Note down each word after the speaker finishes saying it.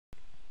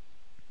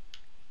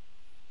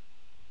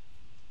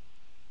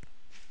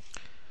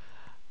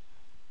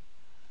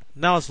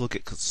Now let's look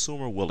at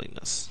consumer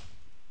willingness.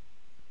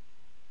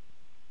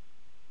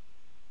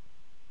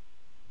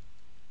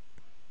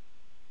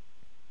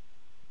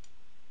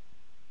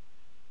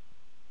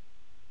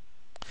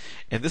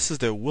 And this is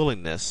their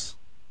willingness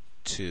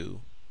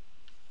to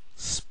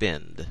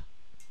spend.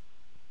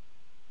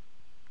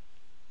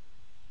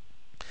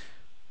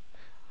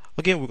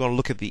 Again, we're going to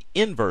look at the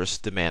inverse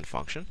demand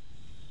function.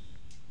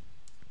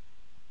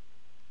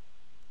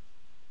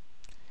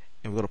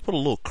 And we're going to put a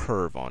little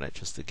curve on it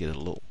just to get it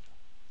it'll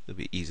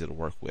be easier to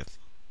work with.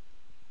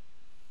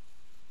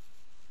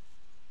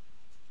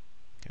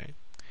 Okay.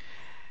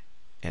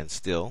 And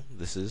still,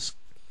 this is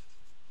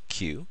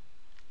Q,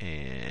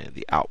 and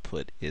the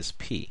output is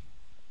P.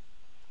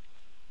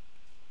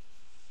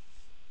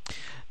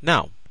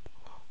 Now,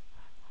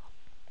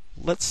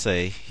 let's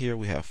say here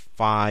we have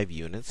 5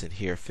 units and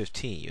here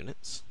 15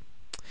 units.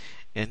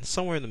 And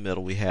somewhere in the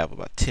middle we have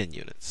about 10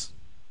 units.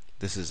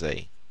 This is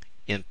a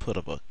input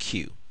of a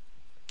Q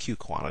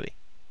quantity.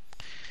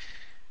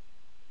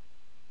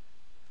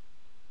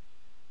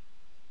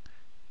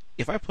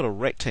 If I put a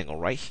rectangle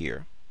right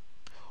here,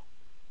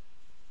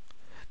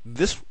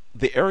 the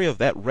area of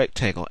that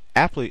rectangle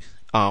aptly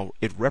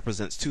it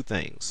represents two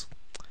things.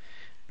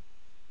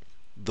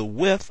 The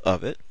width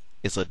of it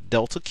is a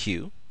delta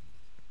Q,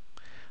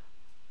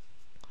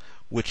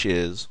 which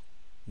is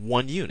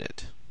 1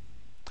 unit.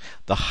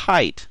 The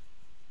height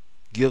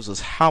gives us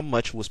how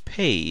much was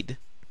paid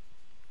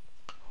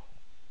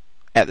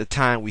at the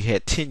time we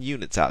had 10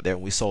 units out there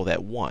and we sold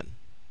that one.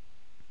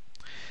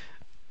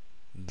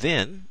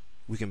 Then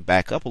we can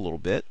back up a little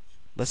bit.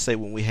 Let's say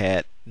when we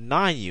had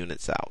 9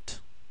 units out.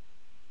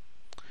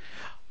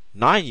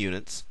 9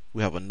 units,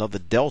 we have another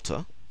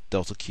delta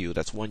Q,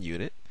 that's 1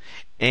 unit,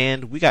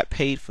 and we got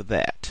paid for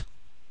that.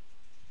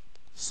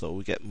 So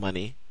we get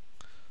money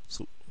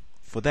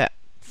for that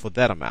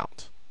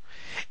amount.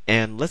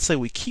 And let's say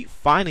we keep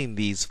finding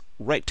these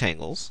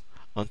rectangles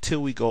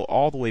until we go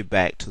all the way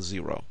back to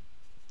 0.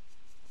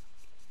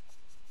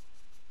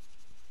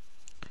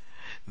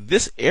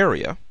 This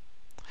area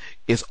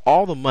is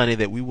all the money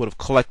that we would have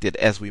collected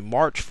as we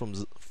march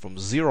from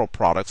 0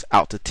 products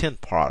out to 10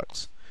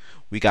 products.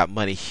 We got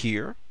money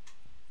here,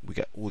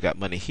 we got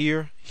money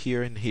here,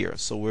 here, and here.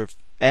 So we're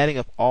adding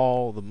up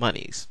all the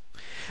monies.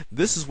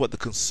 This is what the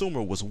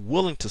consumer was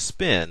willing to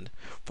spend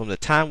from the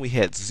time we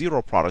had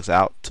 0 products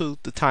out to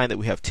the time that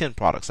we have 10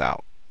 products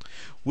out.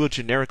 We'll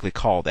generically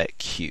call that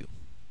Q.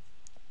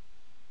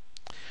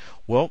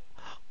 Well,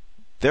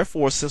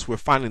 therefore, since we're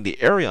finding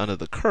the area under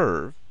the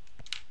curve,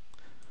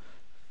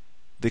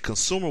 the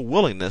consumer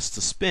willingness to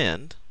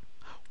spend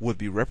would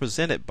be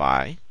represented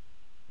by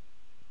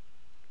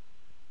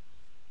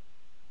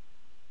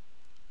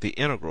the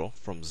integral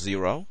from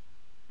 0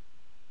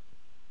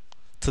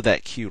 to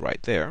that Q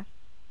right there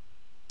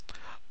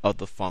of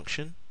the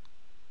function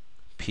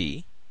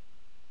P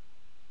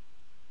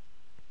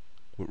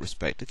with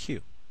respect to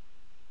Q.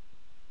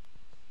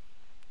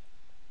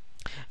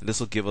 And this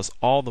will give us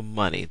all the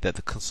money that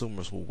the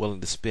consumers were willing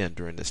to spend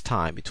during this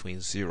time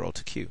between 0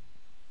 to Q.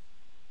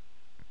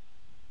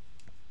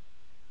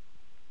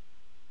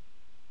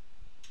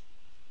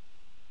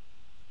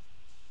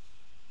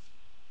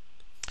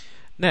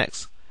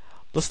 Next,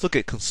 let's look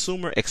at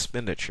consumer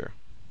expenditure.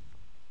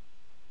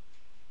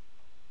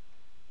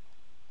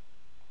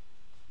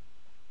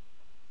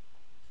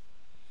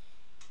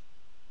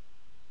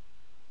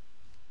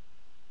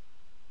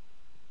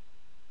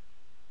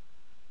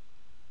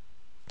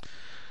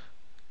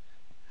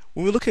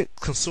 When we look at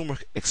consumer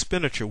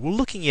expenditure, we're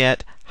looking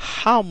at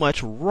how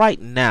much right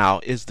now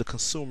is the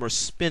consumer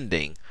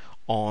spending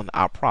on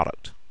our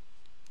product.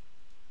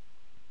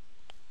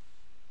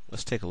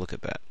 Let's take a look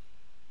at that.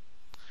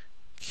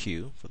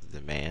 Q for the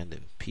demand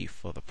and P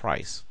for the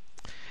price.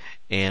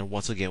 And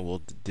once again,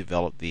 we'll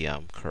develop the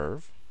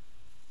curve.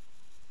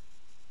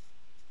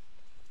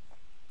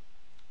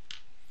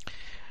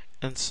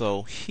 And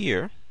so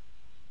here,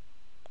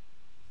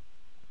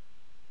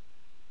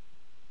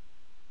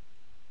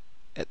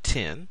 at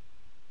 10,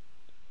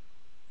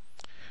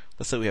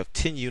 let's say we have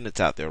 10 units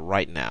out there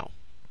right now.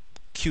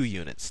 Q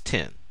units,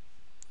 10.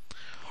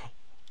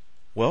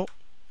 Well,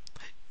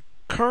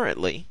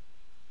 currently,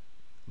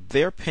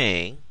 they're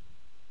paying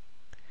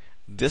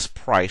this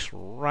price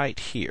right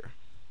here.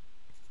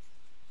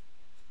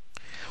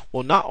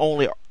 Well, not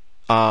only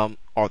are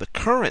the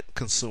current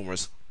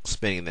consumers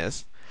spending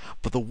this,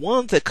 but the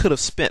ones that could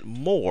have spent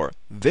more,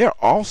 they're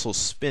also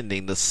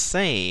spending the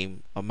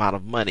same amount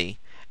of money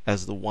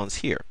as the ones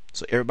here.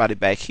 So everybody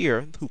back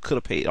here who could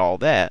have paid all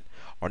that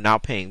are now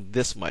paying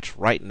this much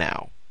right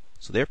now.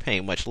 So they're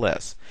paying much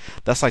less.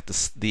 That's like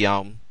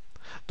the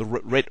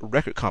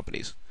record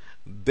companies.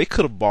 They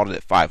could have bought it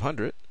at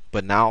 500.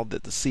 But now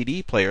that the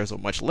CD players are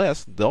much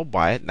less, they'll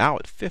buy it now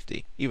at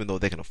 50, even though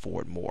they can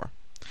afford more.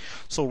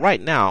 So right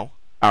now,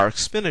 our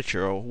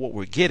expenditure, or what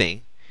we're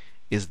getting,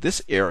 is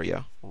this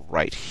area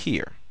right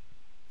here,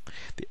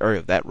 the area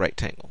of that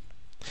rectangle.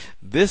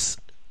 This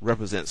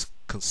represents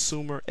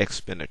consumer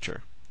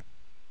expenditure.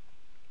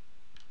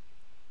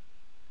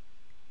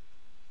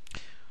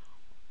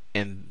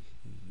 And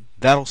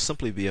that'll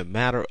simply be a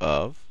matter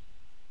of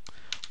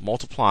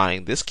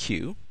multiplying this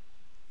Q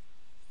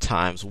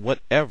times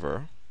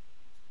whatever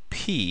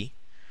P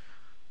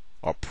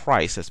or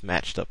price that's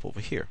matched up over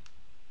here.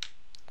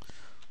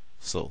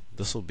 So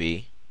this will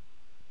be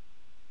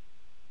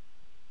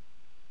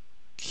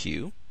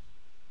Q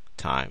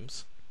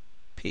times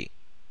P.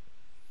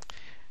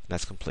 And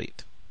that's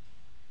complete.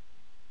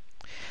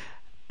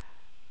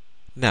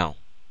 Now,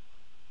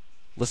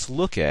 let's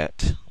look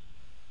at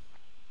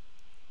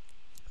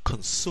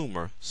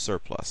consumer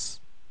surplus.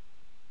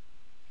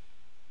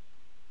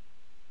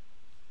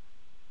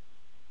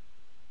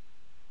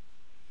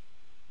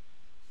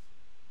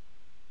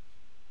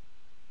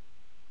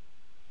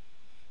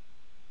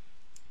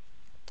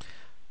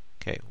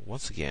 Okay,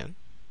 once again,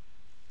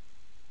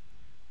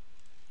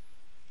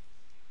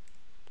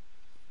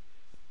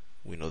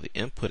 we know the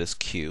input is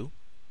Q,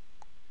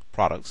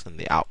 products, and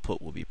the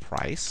output will be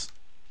price.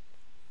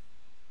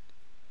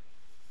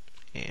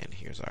 And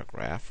here's our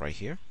graph right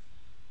here.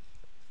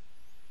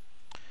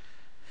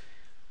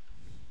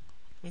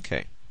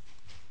 Okay,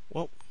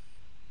 well,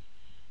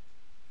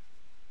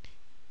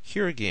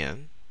 here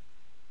again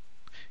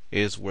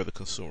is where the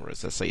consumer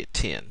is. Let's say at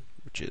 10,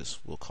 which is,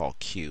 we'll call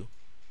Q.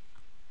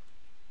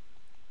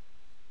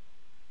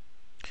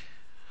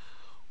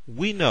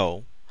 We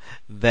know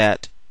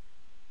that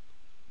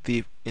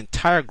the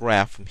entire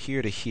graph from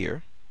here to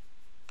here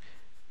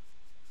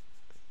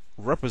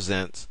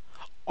represents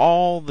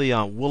all the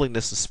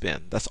willingness to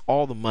spend. That's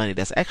all the money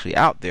that's actually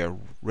out there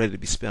ready to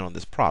be spent on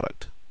this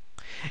product.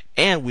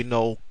 And we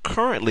know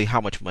currently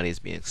how much money is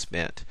being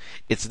spent.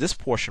 It's this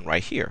portion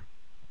right here,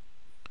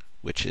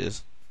 which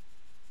is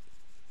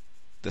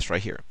this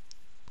right here.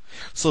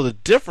 So the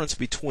difference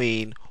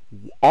between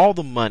all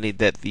the money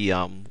that the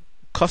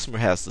customer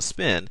has to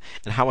spend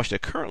and how much they're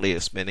currently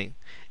spending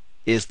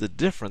is the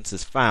difference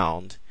is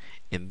found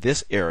in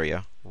this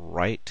area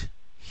right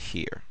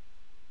here.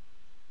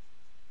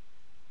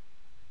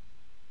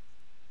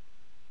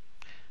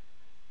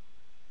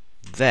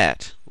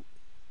 That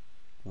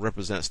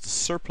represents the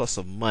surplus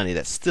of money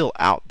that's still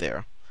out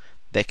there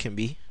that can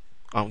be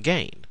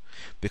gained,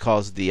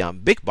 because the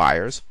big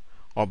buyers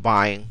are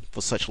buying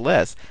for such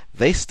less.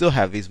 They still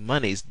have these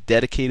monies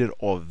dedicated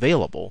or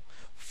available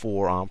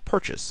for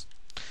purchase.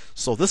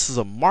 So this is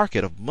a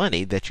market of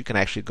money that you can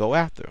actually go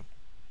after.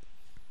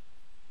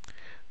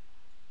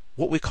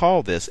 What we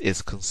call this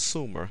is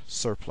consumer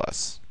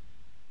surplus.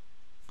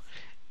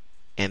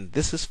 And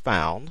this is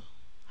found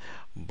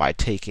by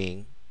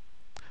taking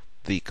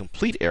the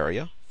complete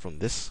area from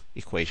this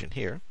equation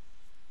here,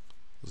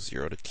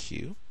 0 to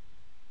Q,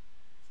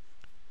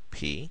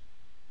 P,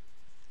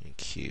 and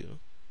Q,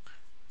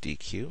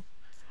 dQ,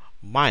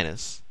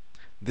 minus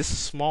this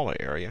smaller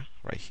area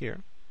right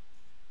here,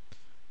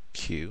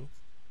 Q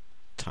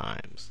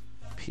times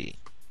P.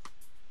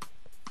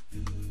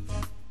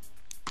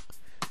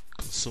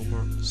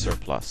 Consumer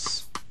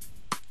surplus.